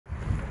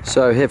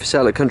So here for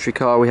sale at Country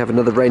Car we have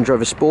another Range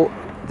Rover Sport.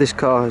 This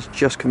car has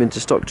just come into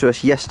stock to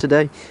us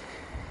yesterday.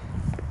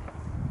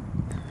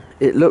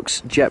 It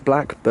looks jet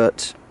black,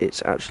 but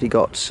it's actually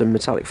got some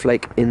metallic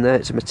flake in there.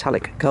 It's a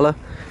metallic colour.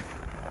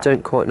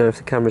 Don't quite know if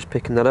the camera's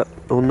picking that up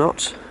or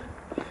not.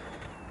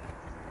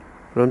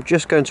 But I'm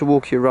just going to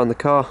walk you around the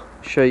car,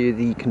 show you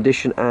the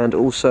condition and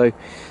also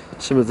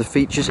some of the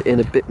features in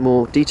a bit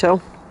more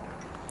detail.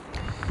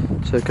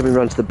 So coming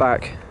around to the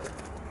back,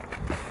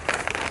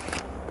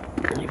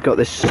 you've got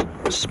this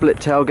split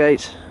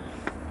tailgate,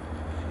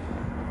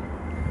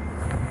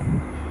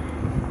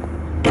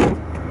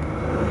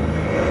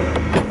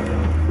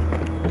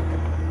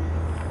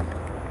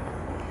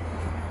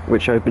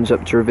 which opens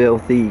up to reveal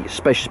the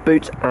spacious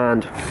boot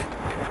and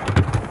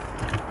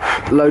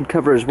load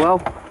cover as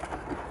well.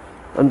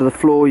 Under the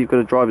floor you've got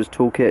a driver's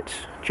toolkit,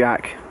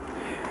 jack,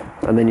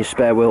 and then your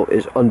spare wheel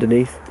is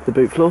underneath the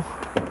boot floor.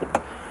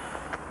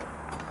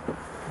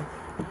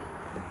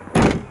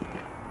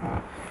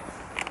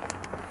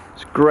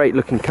 It's a great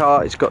looking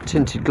car. It's got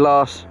tinted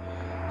glass,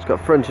 it's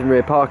got front and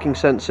rear parking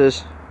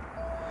sensors,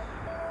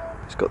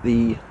 it's got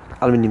the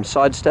aluminium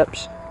side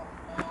steps,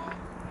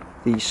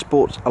 the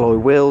sports alloy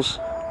wheels,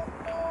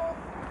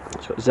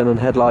 it's got xenon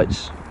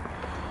headlights,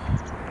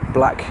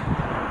 black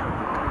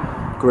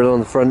grille on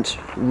the front.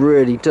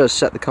 Really does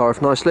set the car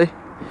off nicely.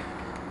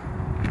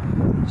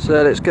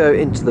 So let's go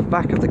into the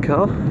back of the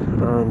car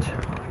and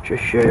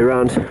just show you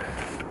around.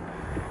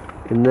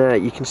 In there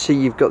you can see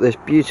you've got this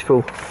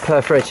beautiful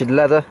perforated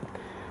leather,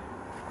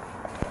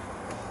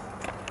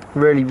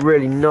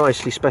 really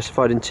nicely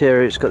specified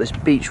interior. It's got this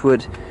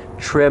beechwood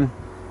trim,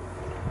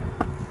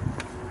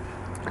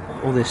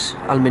 all this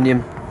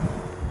aluminium,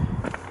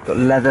 got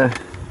leather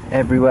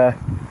everywhere.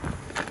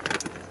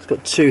 It's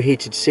got two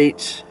heated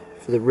seats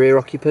for the rear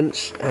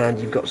occupants, and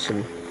you've got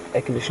some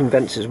air conditioning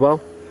vents as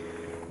well.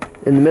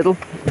 In the middle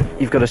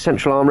you've got a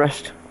central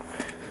armrest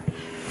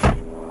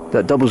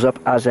that doubles up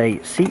as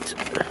a seat,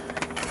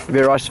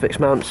 rear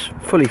isofix mounts,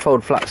 fully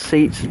fold flat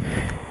seats.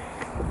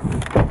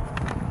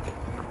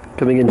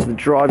 Coming into the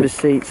driver's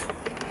seat,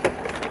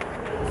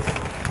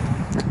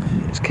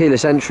 it's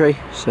keyless entry,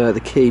 so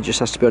the key just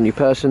has to be on your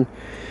person.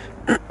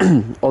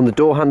 On the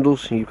door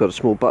handles you've got a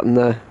small button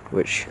there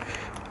which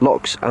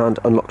locks and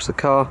unlocks the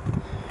car.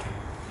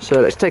 So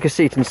let's take a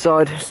seat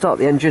inside, start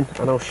the engine,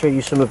 and I'll show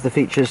you some of the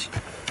features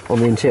on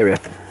the interior.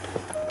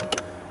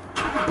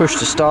 Push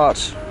to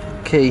start,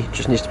 key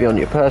just needs to be on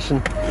your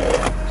person,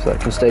 so that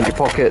can stay in your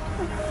pocket.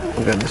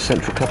 I'm going to the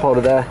central cup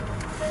holder there.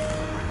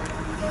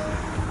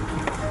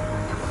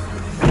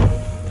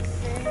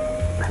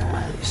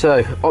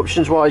 So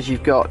options wise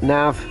you've got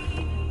nav,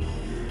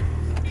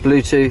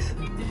 Bluetooth.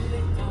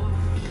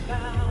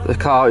 The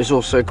car is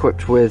also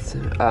equipped with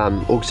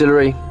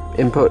auxiliary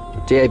input,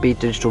 DAB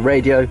digital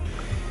radio.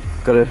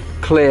 Got a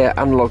clear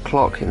analog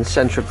clock in the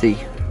centre of the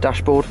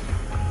dashboard.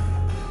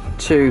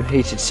 Two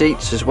heated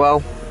seats as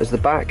well as the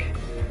back.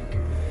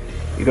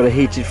 You've got a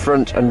heated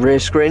front and rear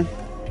screen.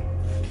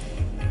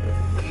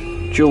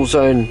 Dual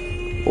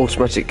zone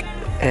automatic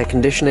air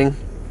conditioning.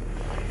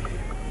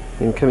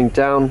 And coming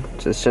down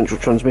to the central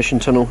transmission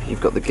tunnel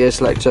you've got the gear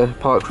selector,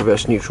 park,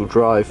 reverse, neutral,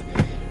 drive,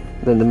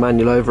 then the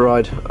manual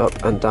override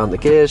up and down the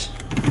gears,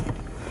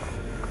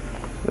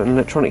 an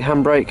electronic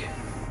handbrake,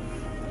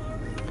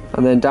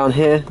 and then down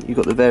here you've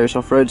got the various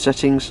off-road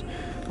settings,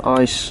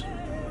 ice,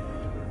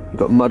 you've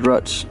got mud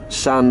ruts,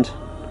 sand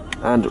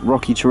and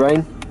rocky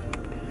terrain.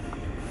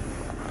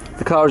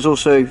 The car is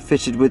also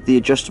fitted with the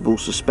adjustable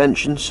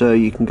suspension, so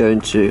you can go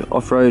into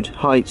off-road,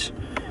 height,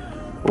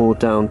 or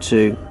down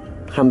to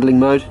handling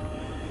mode.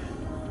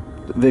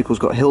 The vehicle's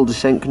got hill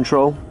descent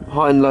control,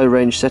 high and low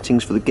range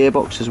settings for the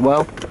gearbox as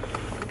well.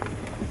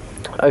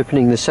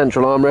 Opening the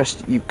central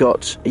armrest you've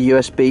got a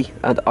USB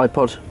and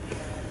iPod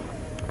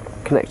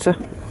connector.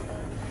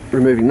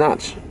 Removing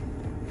that,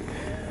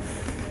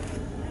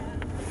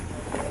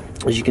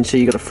 as you can see,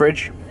 you've got a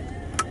fridge,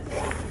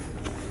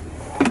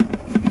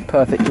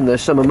 perfect in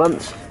those summer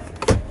months.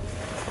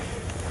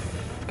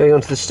 Going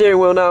onto the steering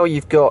wheel now,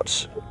 you've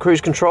got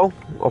cruise control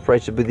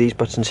operated with these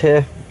buttons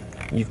here.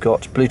 You've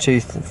got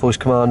Bluetooth, voice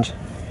command,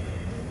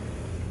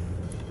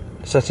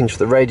 settings for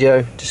the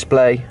radio,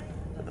 display,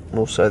 and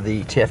also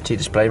the TFT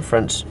display in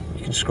front.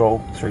 You can scroll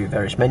through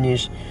various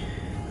menus.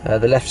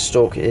 The left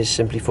stalk is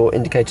simply for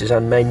indicators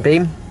and main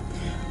beam.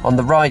 On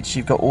the right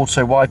you've got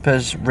auto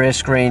wipers, rear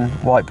screen,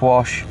 wipe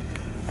wash.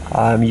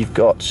 You've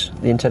got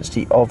the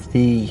intensity of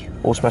the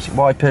automatic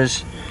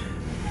wipers.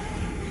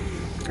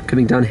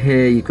 Coming down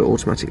here you've got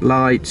automatic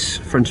lights,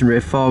 front and rear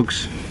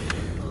fogs,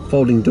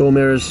 folding door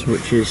mirrors,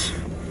 which is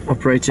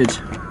operated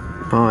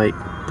by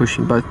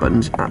pushing both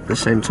buttons at the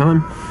same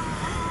time.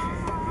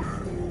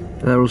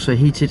 They're also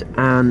heated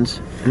and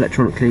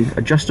electronically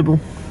adjustable.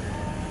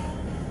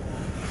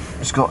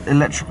 It's got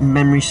electric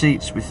memory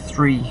seats with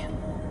 3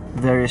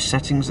 various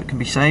settings that can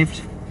be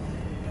saved.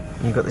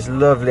 And you've got this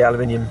lovely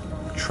aluminium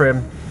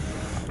trim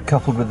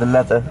coupled with the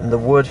leather and the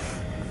wood.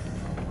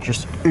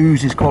 Just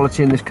oozes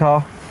quality in this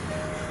car.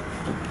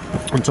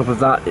 On top of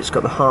that, it's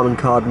got the Harman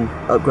Kardon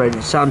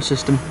upgraded sound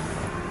system.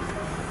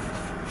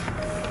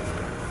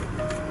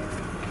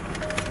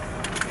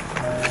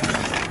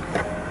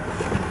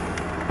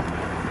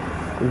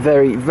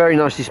 Very, very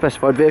nicely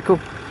specified vehicle.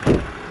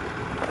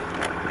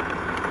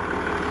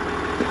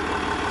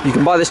 You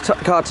can buy this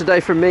car today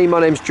from me. My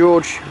name's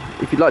George.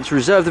 If you'd like to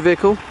reserve the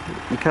vehicle,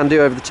 you can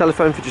do over the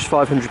telephone for just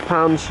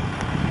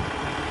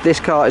 £500. This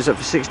car is up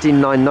for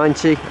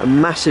 £16,990, a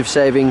massive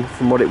saving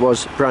from what it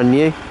was brand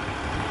new.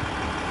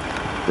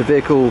 The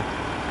vehicle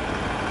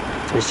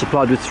is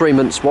supplied with 3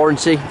 months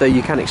warranty, though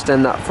you can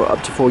extend that for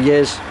up to 4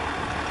 years.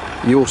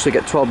 You also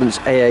get 12 months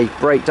AA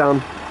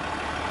breakdown.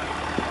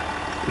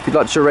 If you'd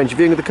like to arrange a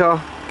viewing of the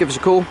car, give us a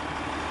call.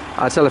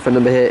 Our telephone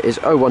number here is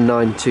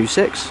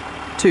 01926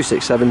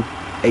 267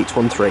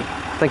 813.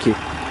 Thank you.